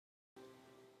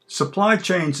Supply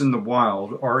chains in the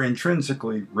wild are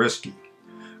intrinsically risky,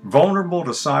 vulnerable to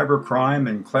cybercrime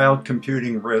and cloud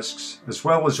computing risks, as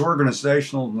well as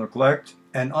organizational neglect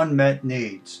and unmet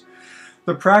needs.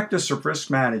 The practice of risk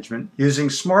management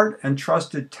using smart and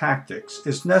trusted tactics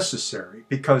is necessary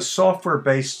because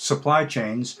software-based supply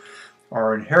chains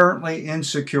are inherently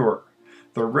insecure.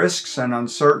 The risks and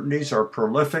uncertainties are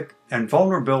prolific and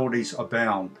vulnerabilities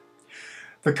abound.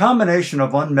 The combination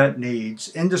of unmet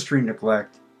needs, industry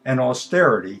neglect, and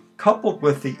austerity, coupled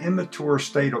with the immature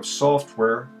state of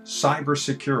software,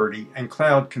 cybersecurity, and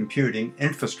cloud computing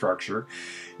infrastructure,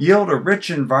 yield a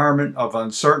rich environment of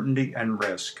uncertainty and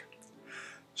risk.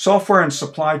 Software and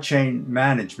supply chain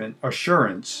management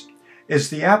assurance is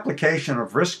the application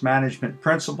of risk management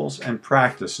principles and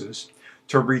practices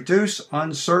to reduce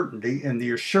uncertainty in the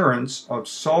assurance of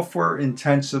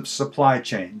software-intensive supply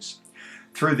chains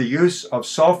through the use of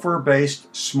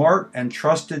software-based smart and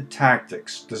trusted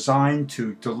tactics designed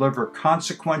to deliver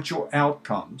consequential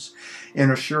outcomes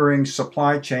in assuring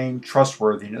supply chain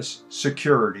trustworthiness,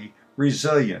 security,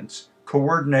 resilience,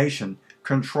 coordination,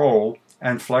 control,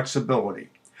 and flexibility.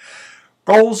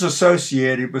 Goals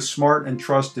associated with smart and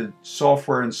trusted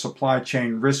software and supply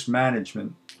chain risk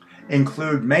management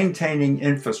include maintaining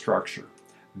infrastructure,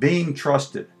 being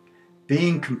trusted,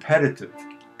 being competitive,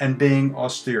 and being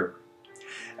austere.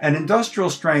 An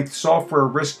industrial-strength software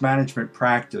risk management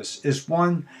practice is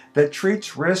one that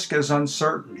treats risk as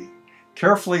uncertainty,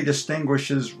 carefully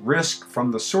distinguishes risk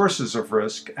from the sources of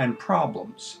risk and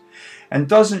problems, and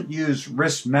doesn't use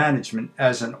risk management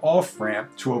as an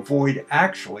off-ramp to avoid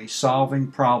actually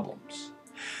solving problems.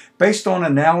 Based on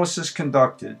analysis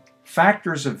conducted,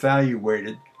 factors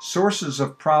evaluated, sources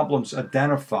of problems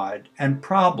identified, and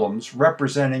problems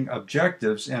representing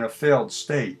objectives in a failed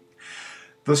state,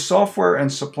 the software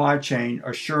and supply chain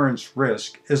assurance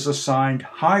risk is assigned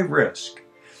high risk,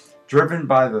 driven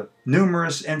by the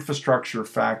numerous infrastructure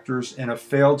factors in a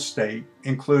failed state,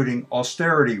 including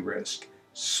austerity risk,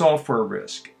 software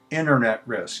risk, internet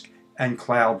risk, and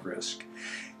cloud risk.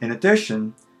 In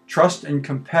addition, trust and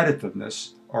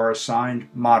competitiveness are assigned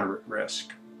moderate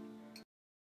risk.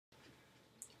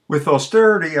 With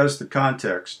austerity as the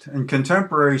context and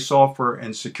contemporary software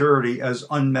and security as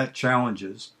unmet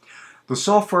challenges, the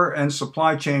Software and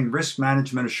Supply Chain Risk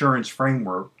Management Assurance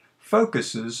Framework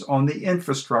focuses on the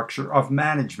infrastructure of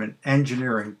management,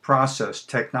 engineering, process,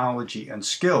 technology, and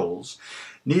skills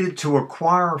needed to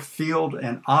acquire, field,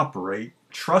 and operate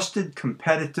trusted,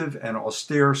 competitive, and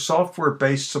austere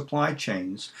software-based supply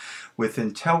chains with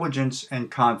intelligence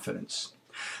and confidence.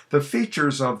 The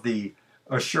features of the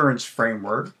assurance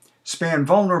framework span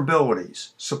vulnerabilities,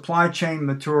 supply chain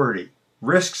maturity,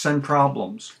 risks and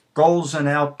problems, goals and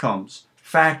outcomes,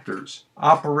 factors,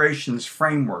 operations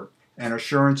framework, and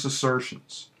assurance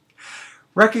assertions.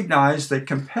 Recognize that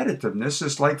competitiveness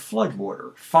is like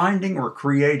floodwater, finding or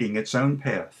creating its own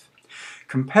path.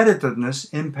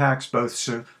 Competitiveness impacts both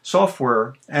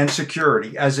software and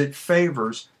security as it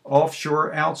favors offshore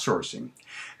outsourcing,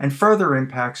 and further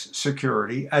impacts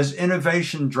security as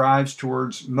innovation drives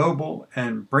towards mobile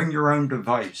and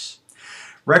bring-your-own-device.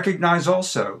 Recognize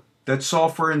also that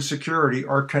software and security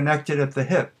are connected at the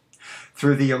hip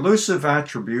through the elusive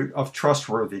attribute of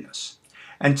trustworthiness,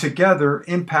 and together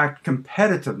impact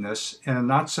competitiveness in a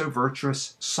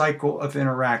not-so-virtuous cycle of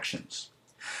interactions.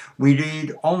 We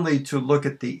need only to look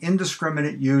at the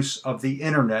indiscriminate use of the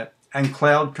internet and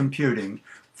cloud computing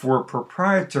for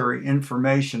proprietary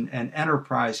information an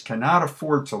enterprise cannot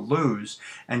afford to lose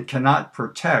and cannot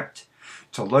protect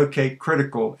to locate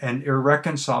critical and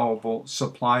irreconcilable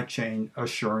supply chain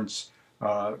assurance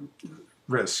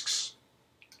risks.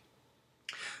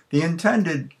 The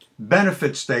intended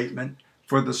benefit statement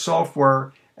for the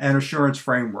software and assurance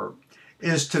framework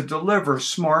is to deliver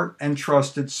smart and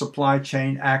trusted supply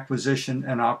chain acquisition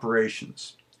and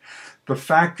operations. The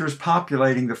factors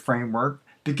populating the framework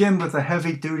begin with a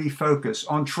heavy-duty focus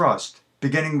on trust,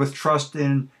 beginning with trust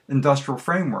in industrial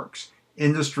frameworks,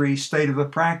 industry state of the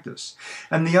practice,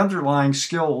 and the underlying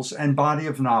skills and body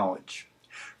of knowledge.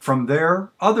 From there,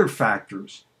 other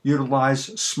factors utilize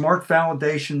smart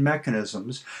validation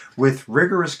mechanisms with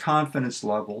rigorous confidence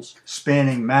levels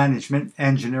spanning management,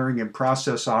 engineering, and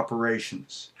process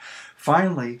operations.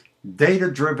 Finally,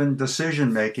 data-driven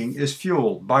decision-making is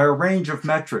fueled by a range of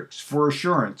metrics for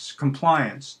assurance,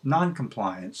 compliance,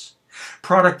 non-compliance,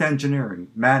 product engineering,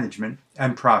 management,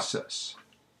 and process.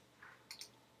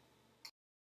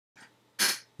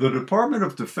 The Department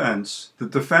of Defense, the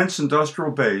Defense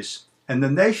Industrial Base, and the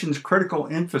nation's critical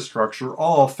infrastructure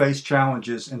all face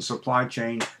challenges in supply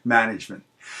chain management,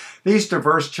 These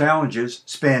diverse challenges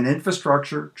span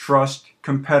infrastructure, trust,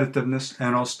 competitiveness,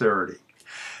 and austerity.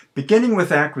 Beginning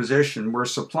with acquisition, where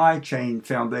supply chain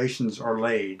foundations are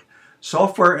laid,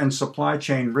 software and supply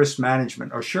chain risk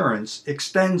management assurance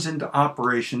extends into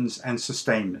operations and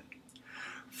sustainment.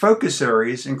 Focus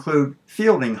areas include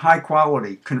fielding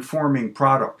high-quality, conforming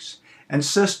products and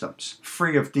systems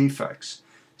free of defects,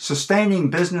 sustaining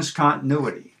business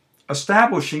continuity,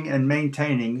 establishing and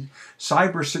maintaining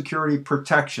cybersecurity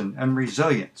protection and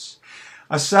resilience,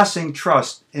 assessing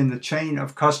trust in the chain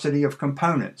of custody of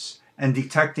components, and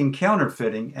detecting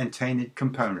counterfeiting and tainted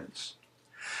components.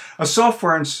 A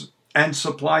software and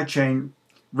supply chain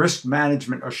risk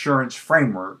management assurance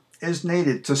framework is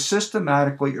needed to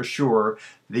systematically assure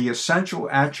the essential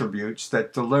attributes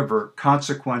that deliver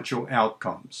consequential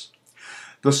outcomes.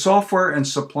 The software and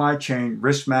supply chain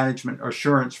risk management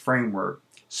assurance framework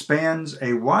spans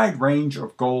a wide range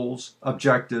of goals,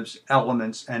 objectives,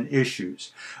 elements, and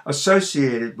issues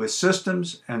associated with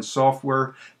systems and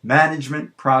software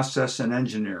management, process and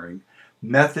engineering,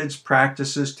 methods,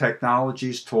 practices,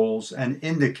 technologies, tools, and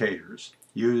indicators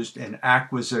used in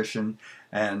acquisition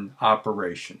and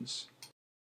operations.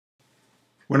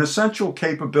 When essential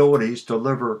capabilities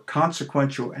deliver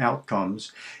consequential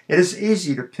outcomes, it is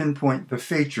easy to pinpoint the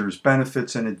features,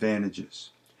 benefits, and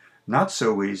advantages. Not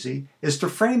so easy is to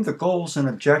frame the goals and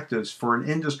objectives for an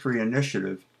industry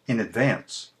initiative in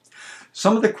advance.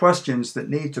 Some of the questions that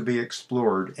need to be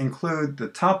explored include the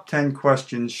top 10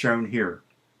 questions shown here.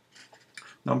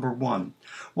 Number 1,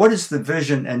 what is the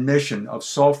vision and mission of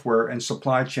software and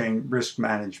supply chain risk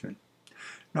management?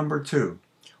 Number 2,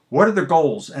 what are the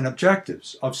goals and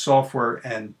objectives of software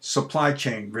and supply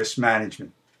chain risk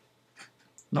management?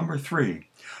 Number 3,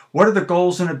 what are the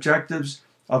goals and objectives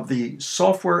of the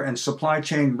software and supply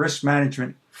chain risk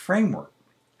management framework?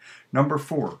 Number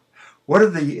 4, what are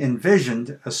the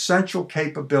envisioned essential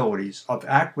capabilities of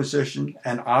acquisition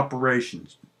and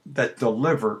operations that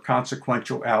deliver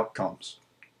consequential outcomes?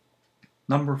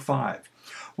 Number 5,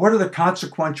 what are the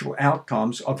consequential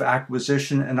outcomes of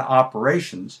acquisition and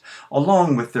operations,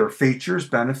 along with their features,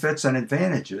 benefits, and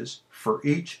advantages for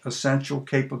each essential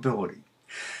capability?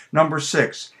 Number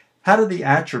 6, how do the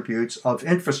attributes of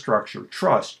infrastructure,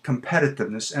 trust,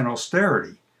 competitiveness, and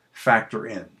austerity factor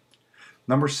in?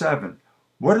 Number 7,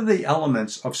 what are the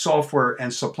elements of software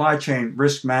and supply chain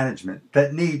risk management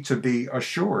that need to be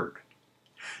assured?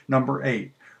 Number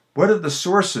 8, what are the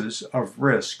sources of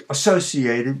risk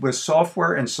associated with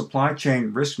software and supply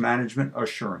chain risk management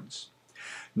assurance?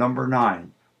 Number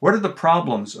 9, what are the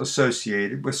problems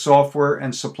associated with software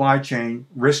and supply chain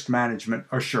risk management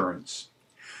assurance?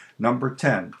 Number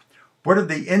 10, what are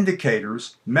the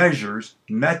indicators, measures,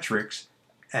 metrics,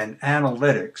 and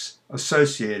analytics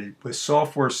associated with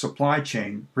software supply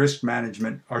chain risk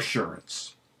management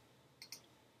assurance?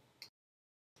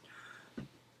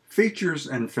 Features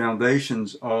and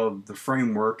foundations of the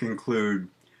framework include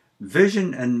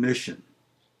vision and mission,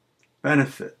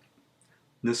 benefit,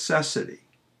 necessity,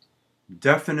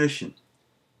 definition,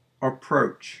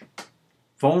 approach,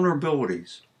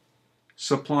 vulnerabilities,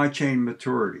 supply chain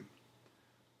maturity,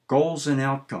 goals and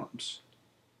outcomes,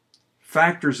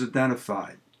 factors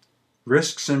identified,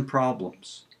 risks and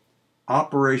problems,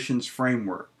 operations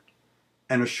framework,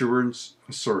 and assurance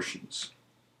assertions.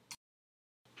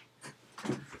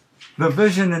 The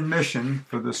vision and mission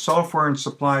for the Software and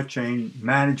Supply Chain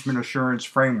Management Assurance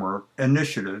Framework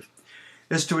initiative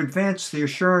is to advance the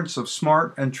assurance of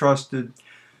smart and trusted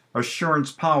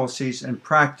assurance policies and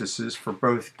practices for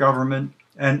both government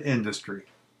and industry.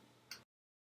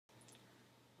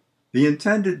 The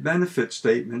intended benefit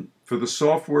statement for the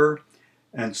Software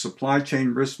and Supply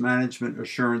Chain Risk Management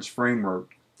Assurance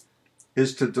Framework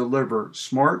is to deliver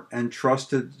smart and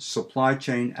trusted supply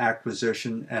chain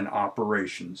acquisition and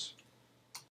operations.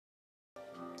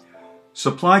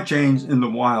 Supply chains in the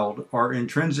wild are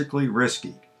intrinsically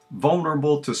risky,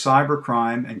 vulnerable to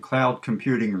cybercrime and cloud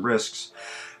computing risks,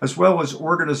 as well as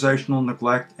organizational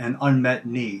neglect and unmet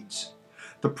needs.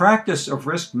 The practice of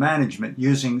risk management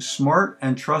using smart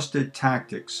and trusted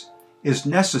tactics is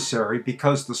necessary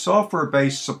because the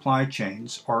software-based supply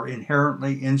chains are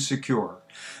inherently insecure,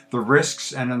 the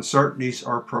risks and uncertainties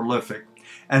are prolific,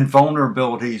 and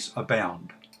vulnerabilities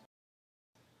abound.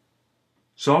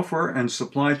 Software and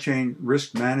supply chain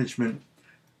risk management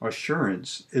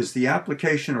assurance is the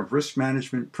application of risk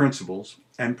management principles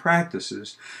and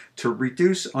practices to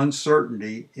reduce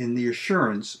uncertainty in the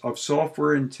assurance of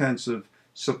software-intensive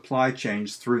supply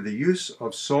chains through the use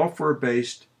of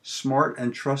software-based smart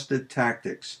and trusted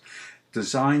tactics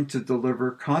designed to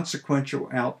deliver consequential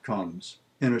outcomes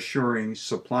in assuring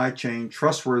supply chain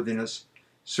trustworthiness,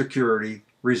 security,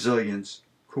 resilience,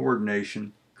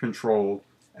 coordination, control,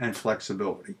 and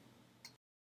flexibility.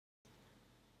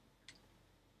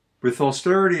 With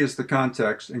austerity as the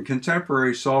context and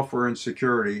contemporary software and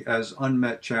security as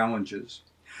unmet challenges,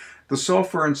 the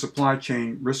Software and Supply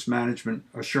Chain Risk Management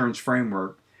Assurance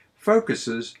Framework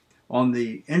focuses on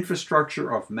the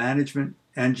infrastructure of management,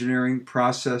 engineering,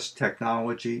 process,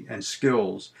 technology, and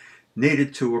skills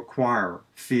needed to acquire,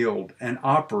 field, and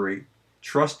operate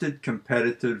trusted,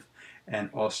 competitive, and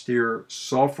austere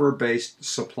software-based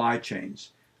supply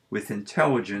chains with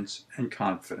intelligence and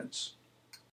confidence.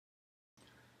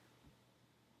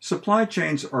 Supply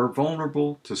chains are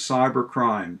vulnerable to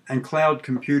cybercrime and cloud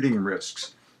computing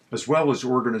risks, as well as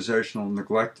organizational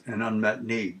neglect and unmet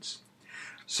needs.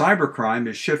 Cybercrime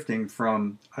is shifting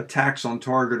from attacks on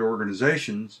target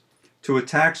organizations to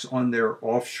attacks on their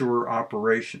offshore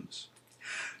operations.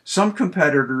 Some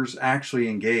competitors actually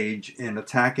engage in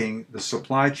attacking the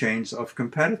supply chains of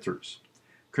competitors.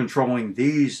 Controlling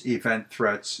these event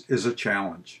threats is a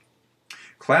challenge.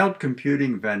 Cloud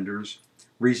computing vendors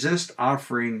resist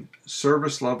offering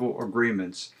service-level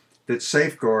agreements that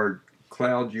safeguard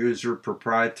cloud user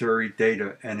proprietary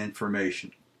data and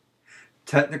information.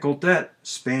 Technical debt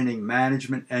spanning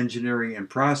management, engineering, and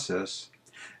process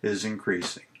is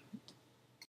increasing.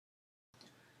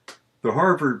 The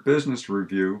Harvard Business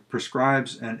Review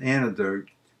prescribes an antidote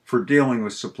for dealing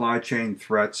with supply chain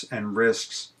threats and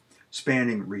risks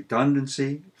spanning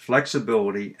redundancy,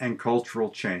 flexibility, and cultural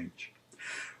change.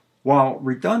 While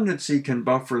redundancy can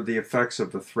buffer the effects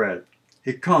of the threat,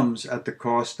 it comes at the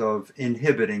cost of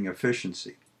inhibiting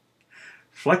efficiency.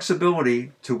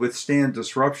 Flexibility to withstand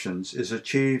disruptions is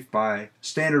achieved by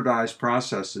standardized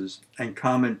processes and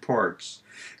common parts,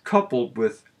 coupled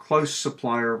with close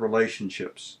supplier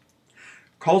relationships.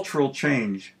 Cultural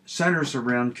change centers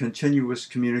around continuous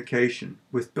communication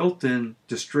with built-in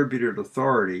distributed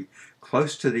authority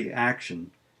close to the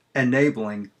action,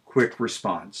 enabling quick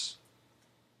response.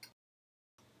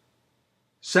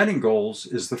 Setting goals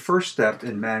is the first step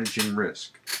in managing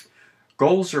risk.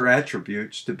 Goals are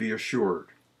attributes to be assured.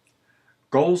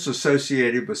 Goals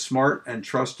associated with smart and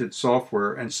trusted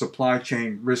software and supply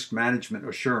chain risk management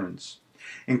assurance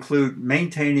include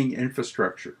maintaining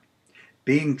infrastructure,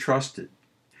 being trusted,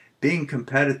 being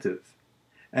competitive,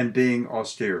 and being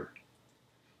austere.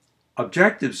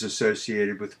 Objectives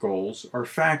associated with goals are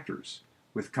factors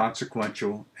with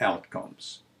consequential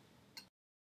outcomes.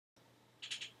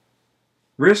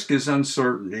 Risk is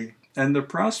uncertainty and the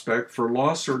prospect for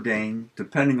loss or gain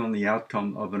depending on the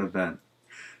outcome of an event.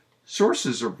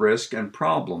 Sources of risk and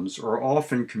problems are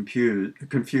often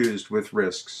confused with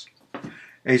risks.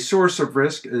 A source of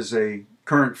risk is a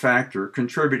current factor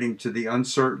contributing to the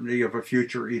uncertainty of a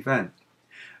future event.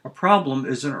 A problem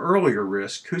is an earlier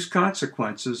risk whose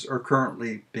consequences are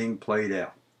currently being played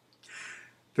out.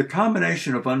 The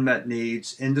combination of unmet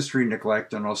needs, industry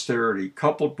neglect, and austerity,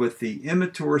 coupled with the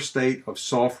immature state of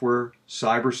software,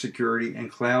 cybersecurity, and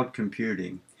cloud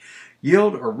computing,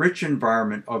 yield a rich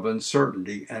environment of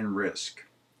uncertainty and risk.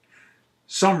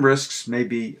 Some risks may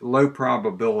be low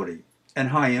probability and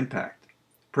high impact,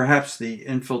 perhaps the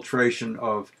infiltration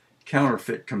of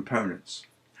counterfeit components.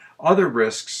 Other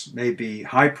risks may be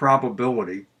high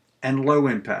probability and low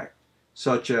impact,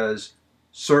 such as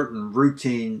certain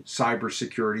routine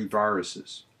cybersecurity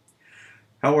viruses.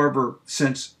 However,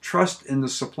 since trust in the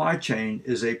supply chain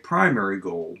is a primary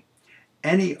goal,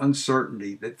 any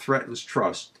uncertainty that threatens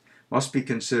trust must be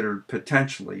considered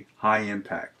potentially high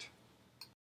impact.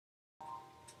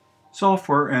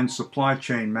 Software and supply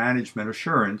chain management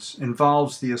assurance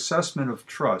involves the assessment of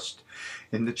trust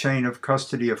in the chain of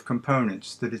custody of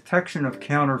components, the detection of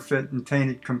counterfeit and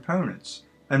tainted components,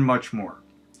 and much more.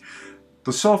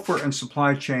 The Software and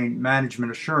Supply Chain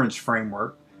Management Assurance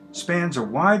Framework spans a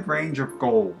wide range of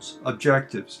goals,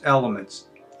 objectives, elements,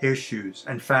 issues,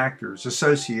 and factors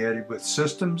associated with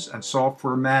systems and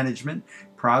software management,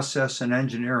 process and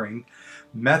engineering,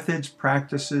 methods,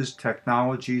 practices,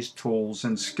 technologies, tools,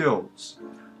 and skills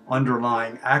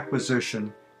underlying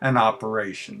acquisition and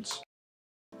operations.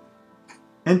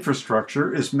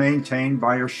 Infrastructure is maintained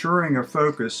by assuring a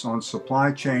focus on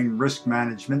supply chain risk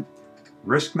management,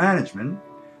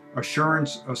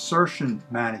 assurance assertion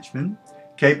management,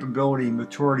 capability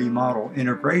maturity model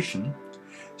integration,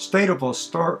 state of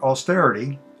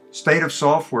austerity, state of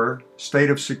software, state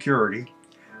of security,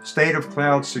 state of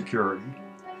cloud security,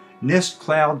 NIST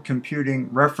Cloud Computing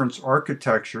Reference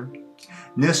Architecture,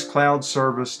 NIST Cloud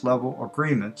Service Level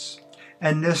Agreements,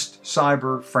 and NIST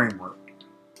Cyber Framework.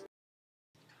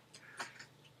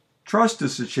 Trust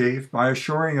is achieved by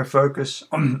assuring a focus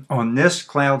on NIST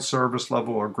cloud service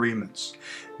level agreements,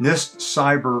 NIST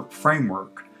cyber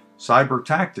framework, cyber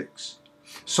tactics,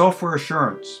 software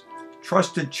assurance,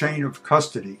 trusted chain of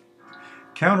custody,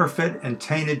 counterfeit and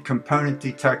tainted component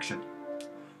detection,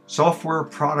 software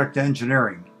product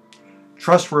engineering,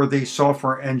 trustworthy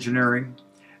software engineering,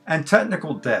 and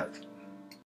technical debt.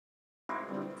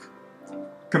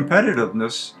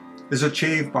 Competitiveness is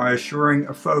achieved by assuring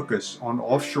a focus on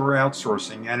offshore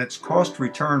outsourcing and its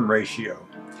cost-return ratio,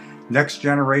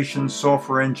 next-generation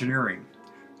software engineering,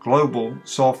 global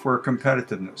software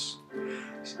competitiveness,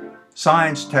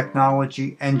 science,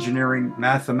 technology, engineering,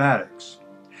 mathematics,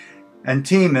 and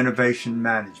team innovation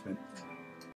management.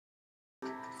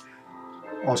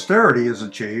 Austerity is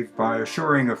achieved by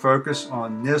assuring a focus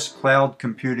on NIST cloud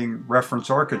computing reference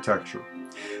architecture,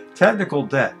 technical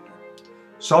debt,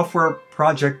 software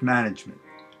project management,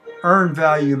 earned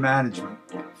value management,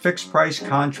 fixed price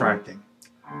contracting,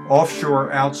 offshore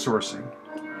outsourcing,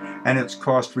 and its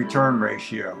cost return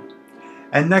ratio,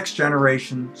 and next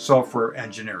generation software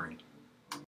engineering.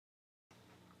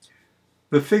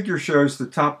 The figure shows the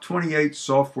top 28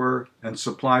 software and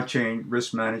supply chain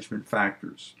risk management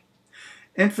factors.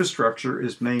 Infrastructure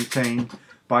is maintained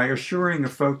by assuring a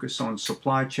focus on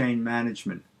supply chain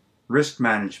management, risk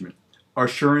management,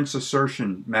 assurance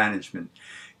assertion management,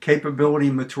 capability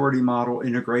maturity model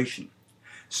integration,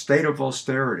 state of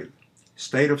austerity,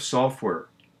 state of software,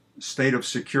 state of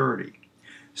security,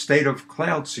 state of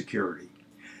cloud security,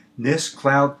 NIST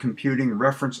cloud computing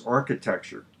reference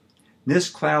architecture,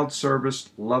 NIST cloud service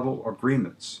level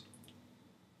agreements,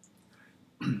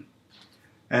 and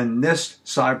NIST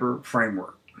cyber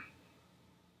framework.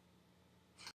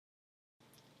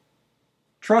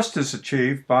 Trust is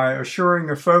achieved by assuring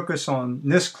a focus on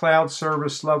NIST cloud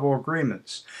service level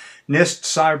agreements, NIST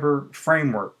cyber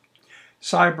framework,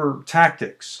 cyber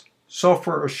tactics,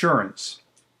 software assurance,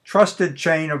 trusted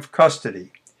chain of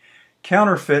custody,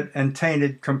 counterfeit and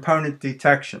tainted component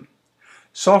detection,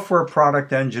 software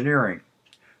product engineering,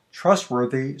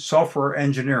 trustworthy software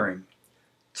engineering,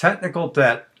 technical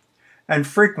debt, and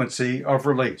frequency of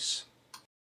release.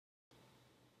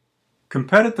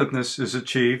 Competitiveness is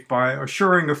achieved by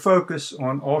assuring a focus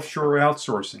on offshore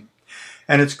outsourcing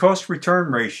and its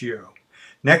cost-return ratio,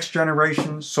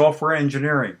 next-generation software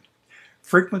engineering,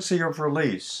 frequency of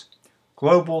release,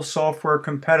 global software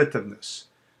competitiveness,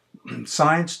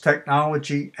 science,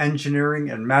 technology, engineering,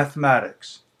 and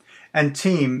mathematics, and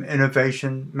team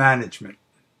innovation management.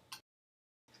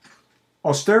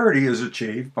 Austerity is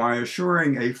achieved by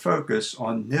assuring a focus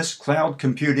on NIST cloud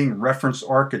computing reference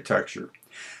architecture,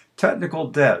 technical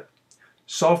debt,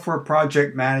 software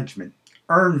project management,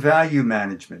 earned value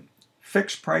management,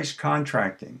 fixed price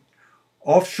contracting,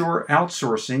 offshore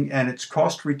outsourcing and its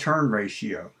cost return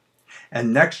ratio,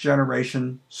 and next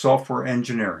generation software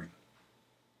engineering.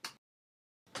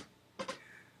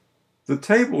 The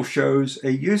table shows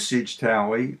a usage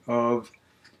tally of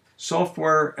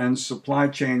software and supply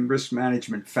chain risk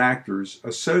management factors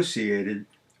associated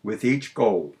with each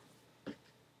goal.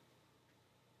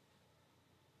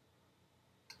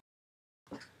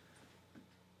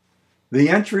 The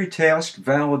entry, task,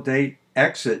 validate,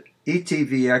 exit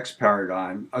ETVX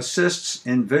paradigm assists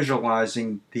in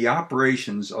visualizing the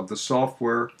operations of the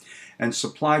software and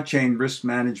supply chain risk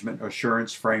management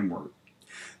assurance framework.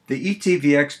 The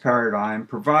ETVX paradigm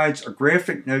provides a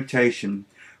graphic notation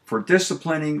for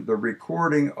disciplining the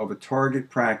recording of a target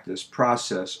practice,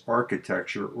 process,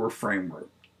 architecture, or framework.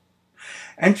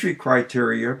 Entry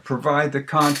criteria provide the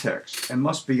context and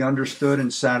must be understood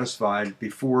and satisfied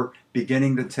before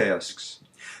beginning the tasks.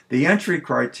 The entry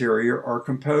criteria are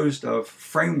composed of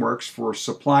frameworks for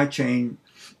supply chain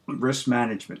risk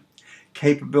management,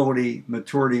 capability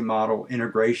maturity model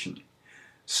integration,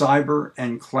 cyber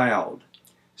and cloud,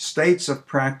 states of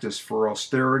practice for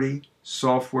austerity,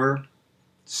 software,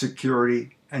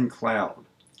 security, and cloud,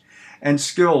 and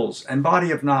skills and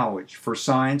body of knowledge for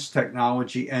science,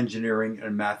 technology, engineering,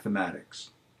 and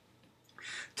mathematics.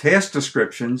 Task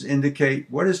descriptions indicate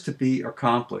what is to be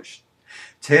accomplished.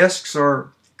 Tasks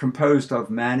are composed of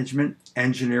management,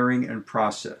 engineering, and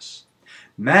process.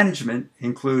 Management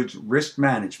includes risk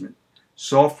management,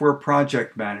 software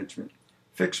project management,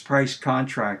 fixed price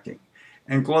contracting,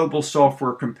 and global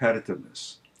software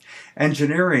competitiveness.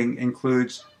 Engineering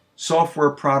includes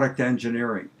software product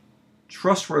engineering,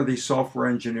 trustworthy software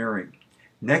engineering,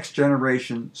 next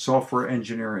generation software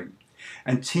engineering,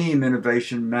 and team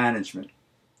innovation management.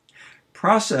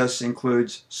 Process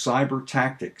includes cyber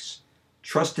tactics,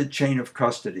 trusted chain of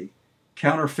custody,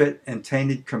 counterfeit and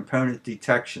tainted component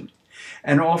detection,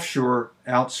 and offshore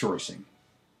outsourcing.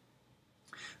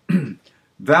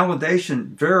 Validation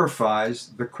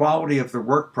verifies the quality of the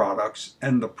work products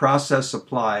and the process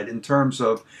applied in terms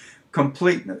of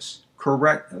completeness,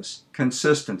 correctness,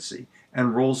 consistency,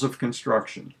 and rules of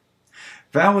construction.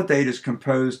 Validate is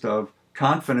composed of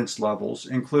confidence levels,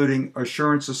 including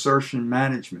assurance assertion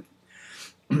management,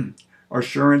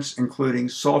 assurance including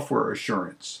software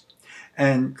assurance,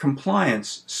 and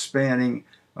compliance spanning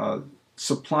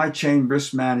supply chain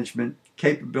risk management,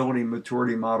 capability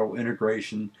maturity model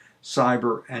integration,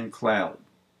 cyber, and cloud.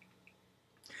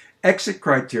 Exit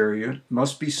criteria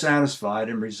must be satisfied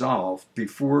and resolved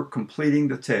before completing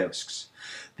the tasks.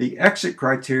 The exit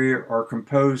criteria are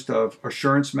composed of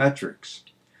assurance metrics,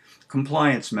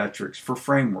 compliance metrics for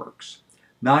frameworks,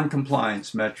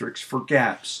 non-compliance metrics for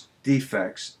gaps,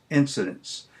 defects,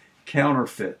 incidents,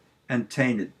 counterfeit, and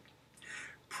tainted,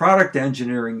 product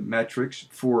engineering metrics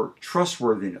for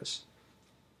trustworthiness,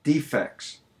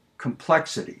 defects,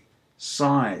 complexity,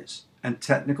 size, and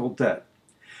technical debt,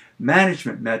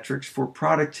 management metrics for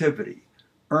productivity,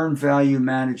 earned value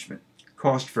management,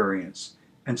 cost variance,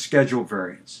 and schedule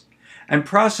variance, and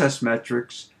process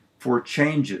metrics for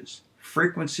changes,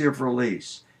 frequency of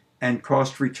release, and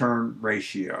cost return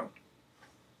ratio.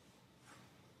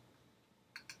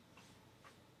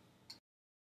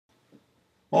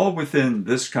 All within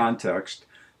this context,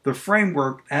 the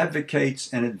framework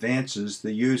advocates and advances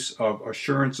the use of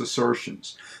assurance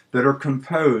assertions that are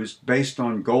composed based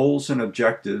on goals and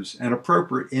objectives and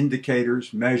appropriate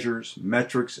indicators, measures,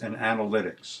 metrics, and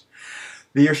analytics.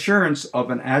 The assurance of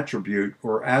an attribute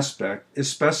or aspect is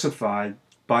specified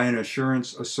by an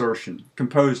assurance assertion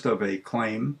composed of a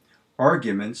claim,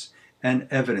 arguments, and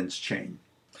evidence chain.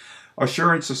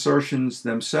 Assurance assertions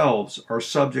themselves are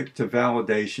subject to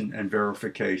validation and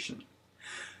verification.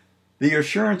 The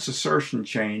assurance assertion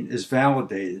chain is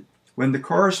validated when the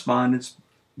correspondence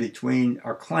between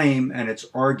a claim and its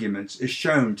arguments is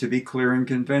shown to be clear and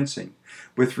convincing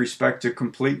with respect to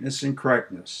completeness and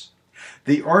correctness.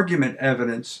 The argument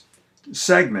evidence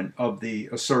segment of the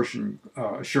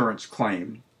assurance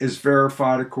claim is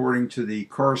verified according to the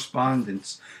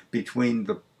correspondence between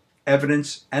the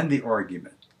evidence and the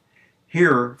argument.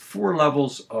 Here, 4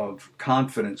 levels of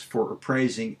confidence for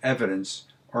appraising evidence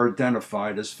are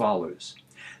identified as follows.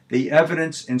 The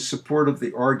evidence in support of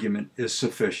the argument is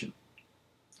sufficient.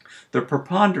 The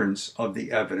preponderance of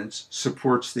the evidence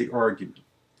supports the argument.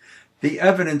 The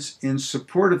evidence in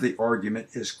support of the argument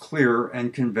is clear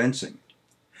and convincing.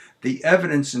 The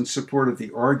evidence in support of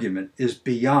the argument is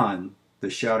beyond the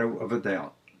shadow of a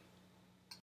doubt.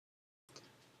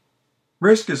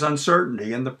 Risk is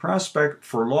uncertainty and the prospect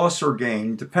for loss or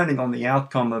gain depending on the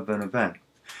outcome of an event.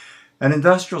 An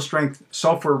industrial strength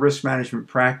software risk management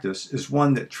practice is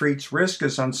one that treats risk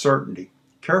as uncertainty,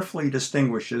 carefully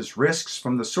distinguishes risks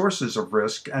from the sources of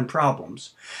risk and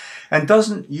problems, and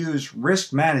doesn't use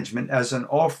risk management as an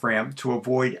off-ramp to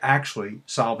avoid actually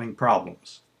solving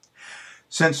problems.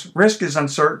 Since risk is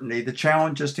uncertainty, the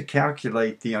challenge is to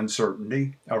calculate the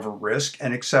uncertainty of a risk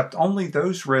and accept only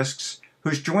those risks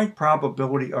whose joint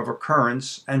probability of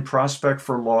occurrence and prospect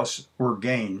for loss or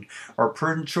gain are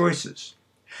prudent choices.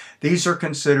 These are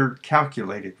considered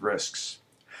calculated risks.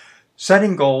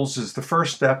 Setting goals is the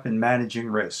first step in managing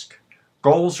risk.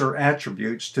 Goals are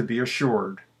attributes to be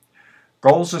assured.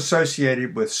 Goals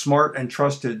associated with smart and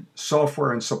trusted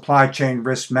software and supply chain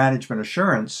risk management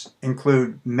assurance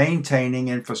include maintaining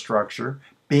infrastructure,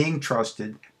 being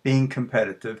trusted, being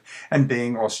competitive, and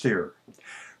being austere.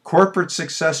 Corporate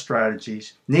success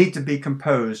strategies need to be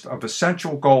composed of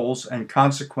essential goals and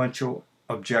consequential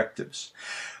objectives.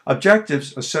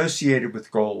 Objectives associated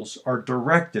with goals are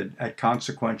directed at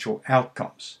consequential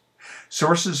outcomes.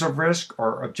 Sources of risk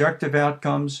are objective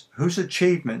outcomes whose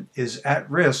achievement is at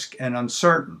risk and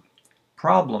uncertain.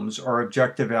 Problems are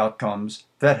objective outcomes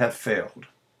that have failed.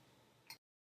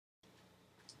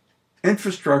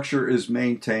 Infrastructure is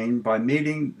maintained by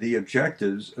meeting the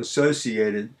objectives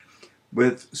associated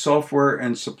with software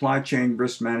and supply chain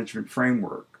risk management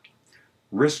framework,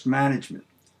 risk management,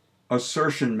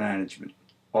 assertion management,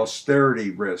 austerity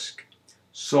risk,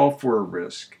 software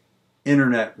risk,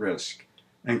 internet risk,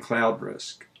 and cloud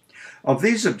risk. Of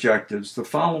these objectives, the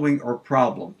following are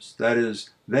problems, that is,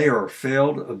 they are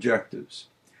failed objectives: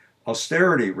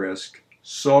 austerity risk,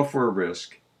 software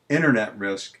risk, internet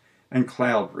risk, and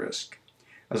cloud risk.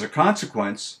 As a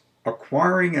consequence,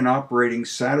 acquiring and operating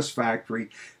satisfactory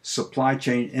supply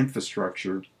chain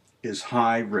infrastructure is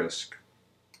high risk.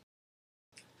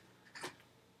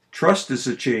 Trust is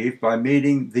achieved by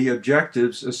meeting the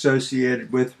objectives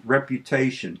associated with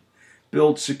reputation,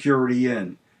 build security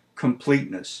in,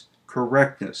 completeness,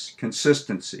 correctness,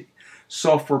 consistency,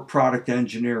 software product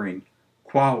engineering,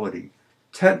 quality,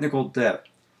 technical debt,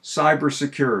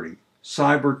 cybersecurity,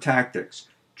 cyber tactics,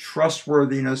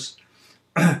 trustworthiness,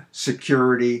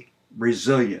 security,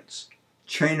 resilience,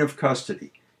 chain of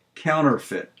custody,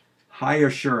 counterfeit, high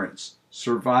assurance,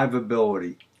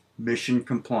 survivability, mission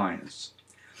compliance.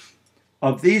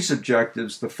 Of these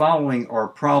objectives, the following are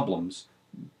problems,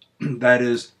 that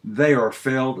is, they are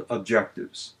failed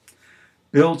objectives.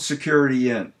 Build security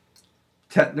in,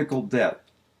 technical debt,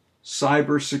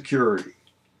 cybersecurity,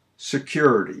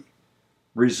 security,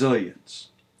 resilience.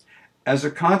 As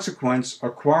a consequence,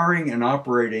 acquiring and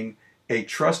operating a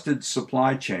trusted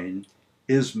supply chain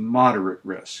is moderate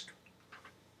risk.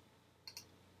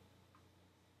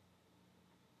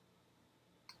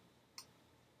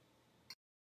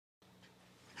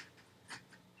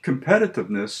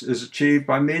 Competitiveness is achieved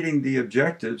by meeting the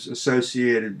objectives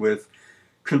associated with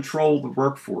control the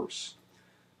workforce,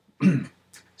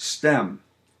 STEM,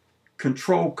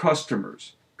 control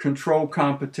customers, control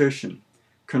competition,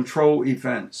 control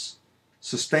events,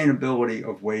 sustainability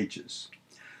of wages.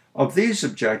 Of these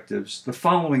objectives, the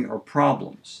following are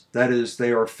problems, that is,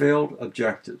 they are failed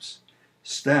objectives,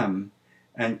 STEM,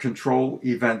 and control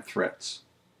event threats.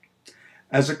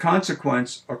 As a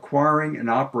consequence, acquiring and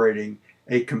operating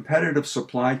a competitive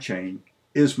supply chain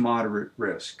is moderate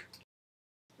risk.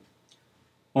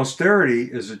 Austerity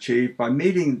is achieved by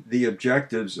meeting the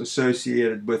objectives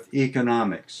associated with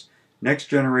economics,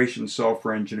 next-generation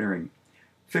software engineering,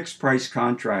 fixed-price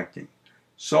contracting,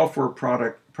 software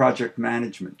project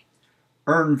management,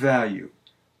 earned value,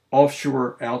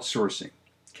 offshore outsourcing,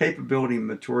 capability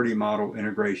maturity model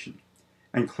integration,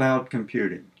 and cloud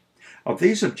computing. Of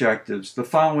these objectives, the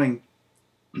following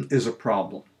is a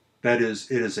problem. That is,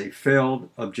 it is a failed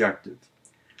objective.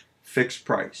 Fixed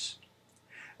price.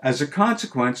 As a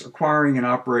consequence, acquiring and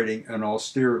operating an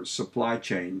austere supply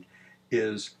chain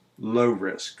is low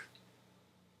risk.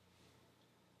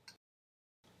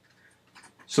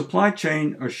 Supply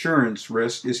chain assurance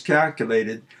risk is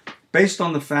calculated based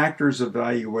on the factors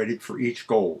evaluated for each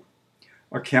goal.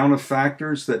 A count of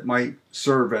factors that might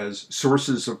serve as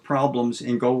sources of problems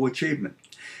in goal achievement,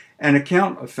 and a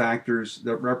count of factors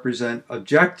that represent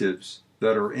objectives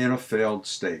that are in a failed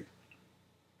state.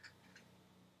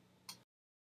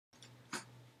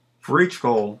 For each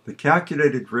goal, the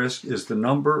calculated risk is the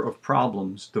number of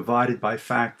problems divided by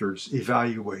factors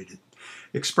evaluated,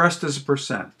 expressed as a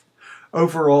percent.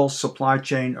 Overall supply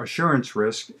chain assurance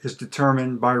risk is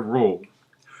determined by rule.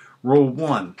 Rule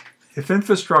 1. If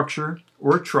infrastructure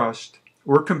or trust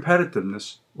or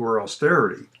competitiveness or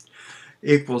austerity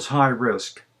equals high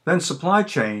risk, then supply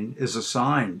chain is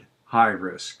assigned high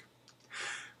risk.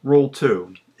 Rule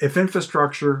 2. If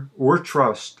infrastructure or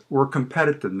trust or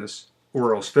competitiveness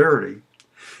or austerity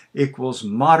equals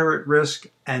moderate risk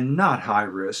and not high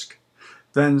risk,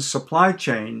 then supply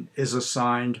chain is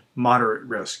assigned moderate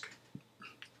risk.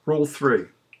 Rule 3.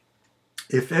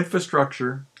 If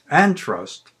infrastructure and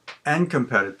trust and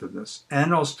competitiveness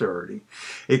and austerity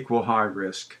equal high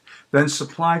risk, then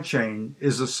supply chain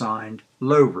is assigned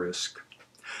low risk.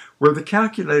 Where the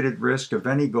calculated risk of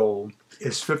any goal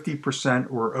is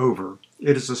 50% or over,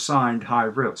 it is assigned high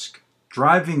risk,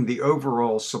 driving the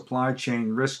overall supply chain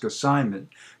risk assignment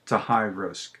to high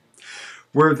risk.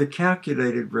 Where the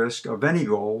calculated risk of any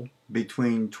goal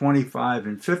between 25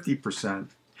 and 50%,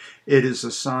 it is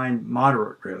assigned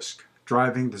moderate risk,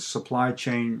 driving the supply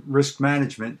chain risk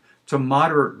management to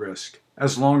moderate risk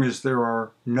as long as there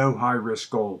are no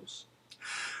high-risk goals.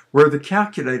 Where the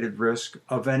calculated risk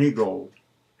of any goal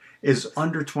is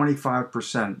under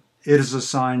 25%, it is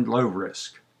assigned low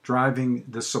risk, driving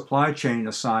the supply chain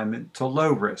assignment to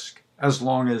low risk as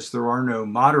long as there are no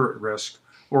moderate risk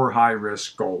or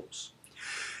high-risk goals.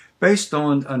 Based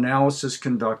on analysis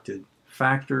conducted,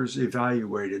 factors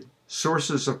evaluated,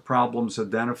 sources of problems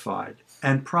identified,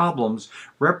 and problems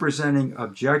representing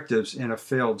objectives in a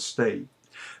failed state,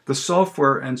 the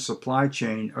software and supply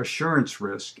chain assurance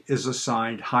risk is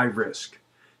assigned high risk,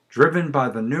 driven by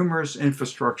the numerous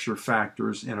infrastructure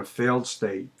factors in a failed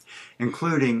state,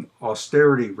 including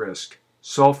austerity risk,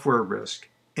 software risk,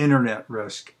 internet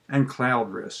risk, and cloud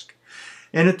risk.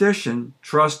 In addition,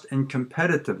 trust and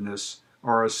competitiveness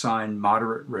are assigned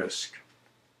moderate risk.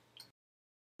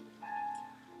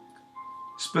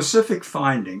 Specific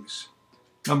findings.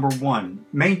 Number 1,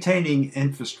 maintaining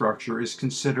infrastructure is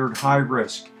considered high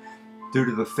risk due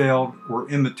to the failed or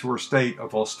immature state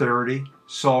of austerity,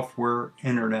 software,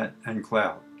 internet, and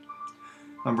cloud.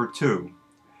 Number 2,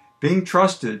 being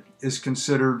trusted is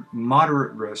considered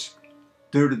moderate risk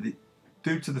due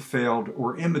to the failed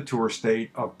or immature state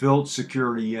of build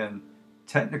security in,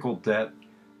 technical debt,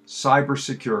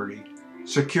 cybersecurity,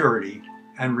 security,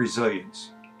 and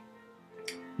resilience.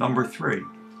 Number 3,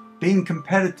 being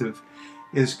competitive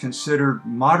is considered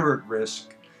moderate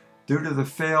risk due to the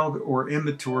failed or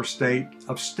immature state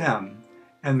of STEM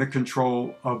and the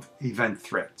control of event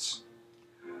threats.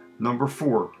 Number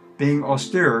 4, being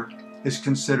austere is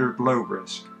considered low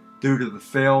risk due to the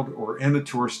failed or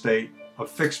immature state of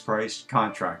fixed price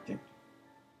contracting.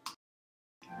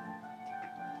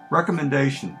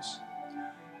 Recommendations.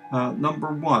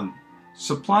 Number 1,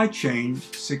 supply chain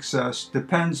success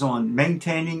depends on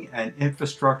maintaining an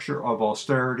infrastructure of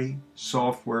austerity,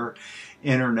 software,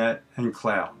 internet, and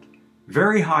cloud.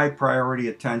 Very high priority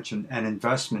attention and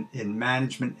investment in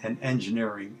management and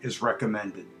engineering is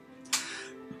recommended.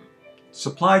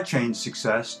 Supply chain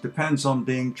success depends on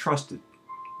being trusted.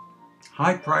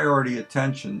 High priority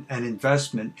attention and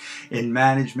investment in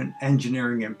management,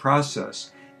 engineering, and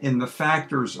process in the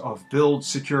factors of build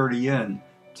security in,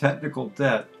 technical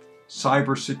debt,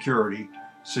 cybersecurity,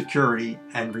 security,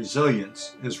 and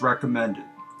resilience is recommended.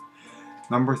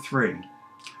 Number 3,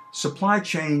 supply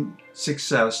chain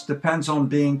success depends on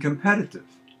being competitive.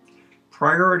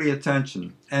 Priority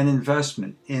attention and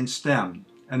investment in STEM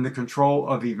and the control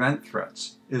of event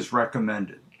threats is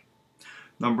recommended.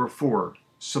 Number 4,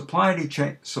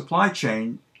 supply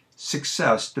chain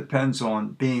success depends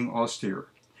on being austere.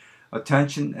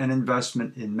 Attention and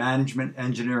investment in management,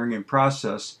 engineering, and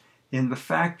process in the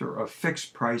factor of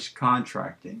fixed price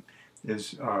contracting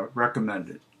is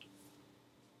recommended.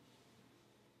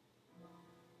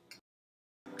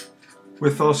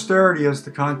 With austerity as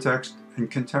the context and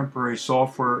contemporary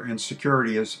software and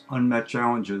security as unmet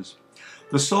challenges,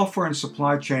 the Software and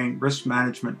Supply Chain Risk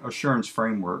Management Assurance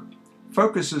Framework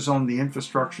focuses on the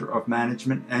infrastructure of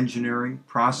management, engineering,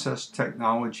 process,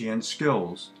 technology, and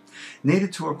skills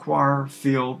needed to acquire,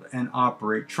 field, and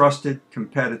operate trusted,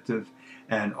 competitive,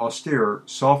 and austere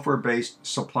software-based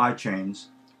supply chains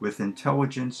with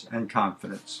intelligence and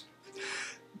confidence.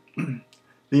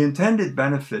 The intended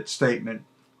benefit statement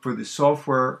for the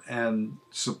Software and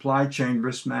Supply Chain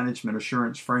Risk Management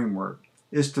Assurance Framework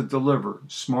is to deliver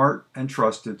smart and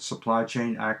trusted supply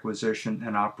chain acquisition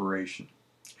and operation.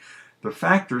 The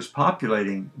factors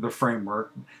populating the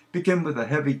framework begin with a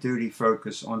heavy-duty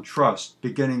focus on trust,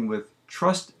 beginning with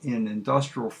trust in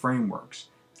industrial frameworks,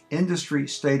 industry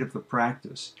state of the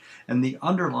practice, and the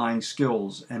underlying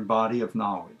skills and body of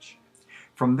knowledge.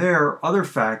 From there, other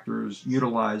factors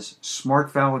utilize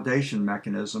smart validation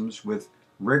mechanisms with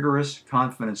rigorous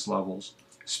confidence levels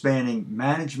spanning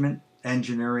management,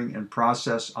 engineering, and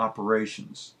process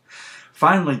operations.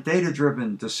 Finally,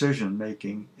 data-driven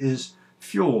decision-making is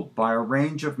fueled by a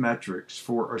range of metrics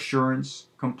for assurance,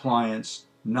 compliance,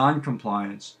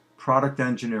 non-compliance, product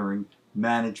engineering,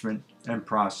 management, and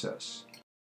process.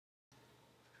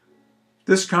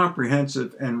 This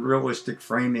comprehensive and realistic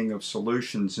framing of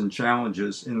solutions and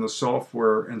challenges in the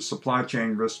software and supply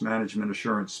chain risk management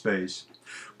assurance space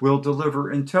will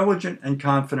deliver intelligent and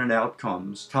confident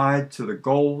outcomes tied to the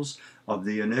goals of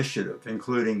the initiative,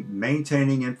 including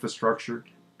maintaining infrastructure,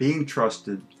 being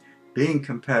trusted, being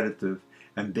competitive,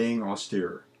 and being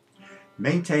austere.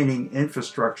 Maintaining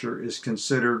infrastructure is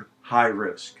considered high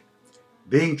risk.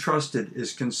 Being trusted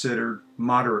is considered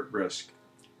moderate risk.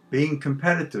 Being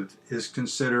competitive is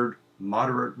considered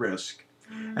moderate risk.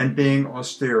 And being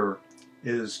austere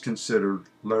is considered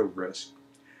low risk.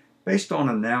 Based on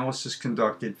analysis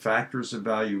conducted, factors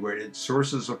evaluated,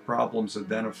 sources of problems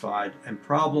identified, and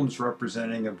problems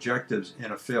representing objectives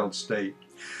in a failed state,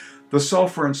 the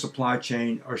software and supply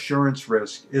chain assurance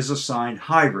risk is assigned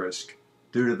high risk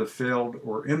due to the failed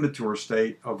or immature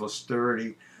state of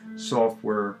austerity,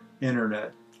 software,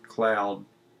 internet, cloud,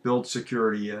 build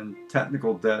security in,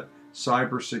 technical debt,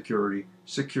 cybersecurity,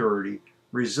 security,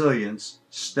 resilience,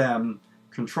 STEM,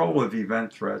 control of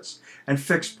event threats, and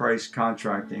fixed price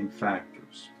contracting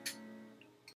factors.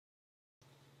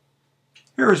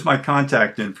 Here is my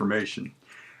contact information.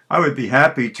 I would be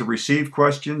happy to receive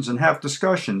questions and have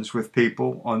discussions with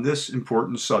people on this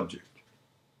important subject.